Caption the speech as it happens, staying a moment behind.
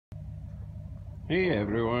Hey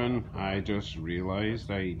everyone, I just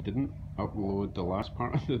realised I didn't upload the last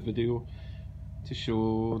part of the video to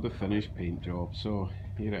show the finished paint job, so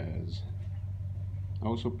here it is. I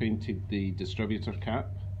also painted the distributor cap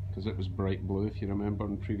because it was bright blue if you remember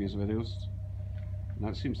in previous videos, and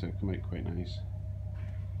that seems to have come out quite nice.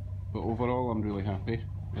 But overall I'm really happy.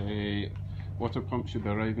 Water pump should be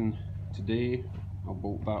arriving today. I'll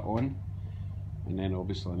bolt that on, and then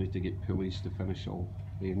obviously I need to get pulleys to finish all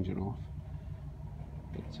the engine off.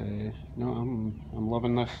 But no, I'm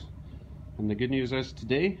loving this, and the good news is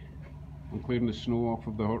today I'm clearing the snow off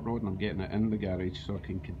of the hot rod and I'm getting it in the garage so I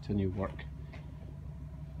can continue work.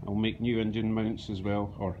 I'll make new engine mounts as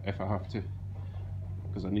well, or if I have to,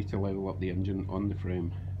 because I need to level up the engine on the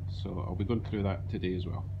frame, so I'll be going through that today as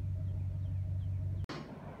well.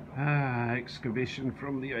 Excavation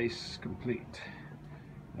from the ice complete.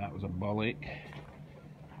 That was a ball ache.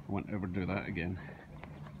 I won't ever do that again.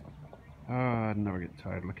 I never get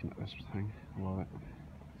tired looking at this thing. I love it.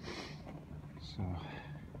 So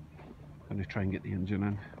I'm going to try and get the engine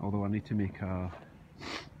in, although I need to make an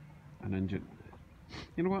engine.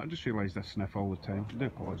 You know what, I just realised I sniff all the time. I do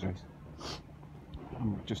apologise. I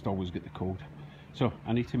just always get the cold. So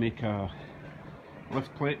I need to make a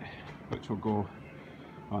lift plate which will go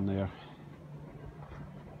on there.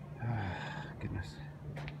 Goodness.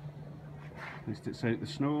 At least it's out the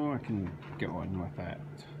snow, I can get on with it.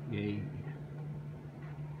 Yay.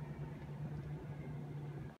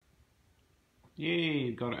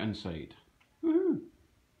 Yay, got it inside. Woohoo!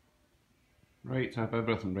 Right, I have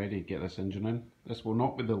everything ready to get this engine in. This will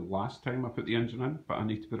not be the last time I put the engine in, but I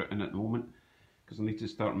need to put it in at the moment because I need to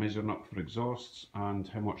start measuring up for exhausts and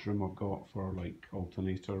how much room I've got for like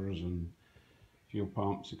alternators and fuel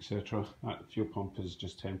pumps, etc. That fuel pump is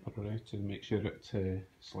just temporary to make sure it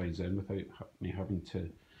slides in without me having to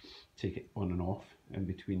take it on and off in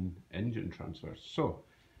between engine transfers. So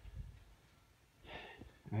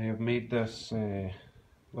I have made this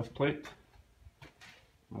lift plate.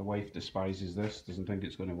 My wife despises this, doesn't think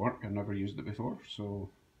it's going to work. I've never used it before, so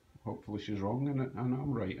hopefully she's wrong and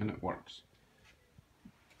I'm right and it works.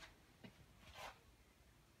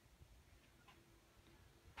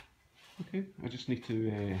 Okay, I just need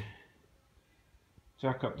to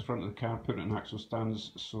jack up the front of the car, put it in axle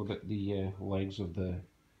stands so that the legs of the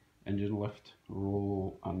engine lift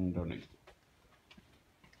roll underneath.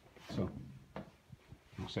 So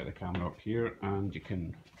I'll set the camera up here and you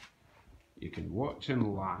can watch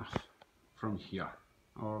and laugh from here.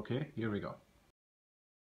 Okay, here we go.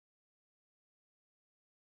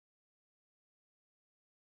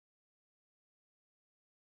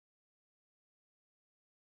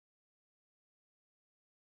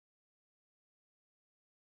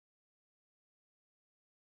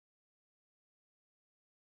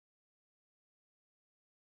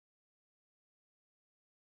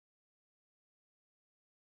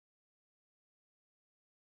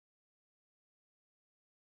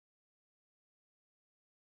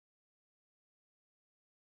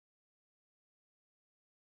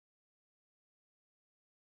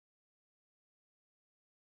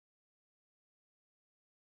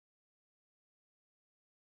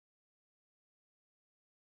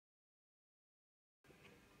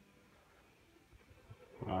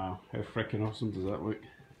 Wow, how freaking awesome does that look?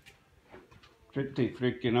 Pretty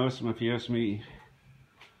freaking awesome if you ask me.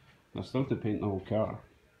 I still have to paint the whole car.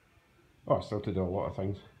 Oh, I still have to do a lot of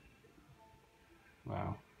things.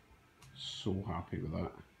 Wow, so happy with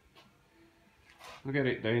that. I'll get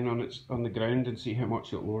it down on the ground and see how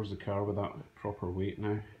much it lowers the car with that proper weight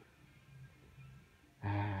now.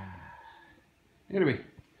 Anyway,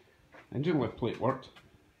 engine lift plate worked.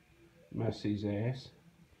 Mrs. S.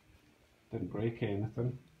 Didn't break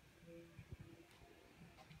anything.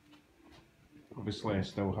 Obviously I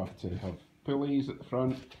still have to have pulleys at the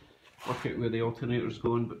front, work out where the alternator's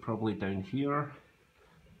going, but probably down here.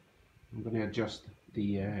 I'm going to adjust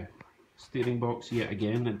the steering box yet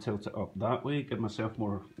again and tilt it up that way, give myself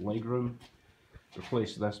more leg room.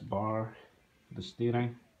 Replace this bar for the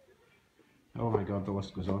steering. Oh my god, the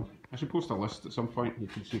list goes on. I should post a list at some point, you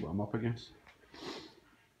can see what I'm up against.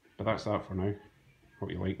 But that's that for now. Hope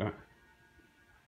you like that.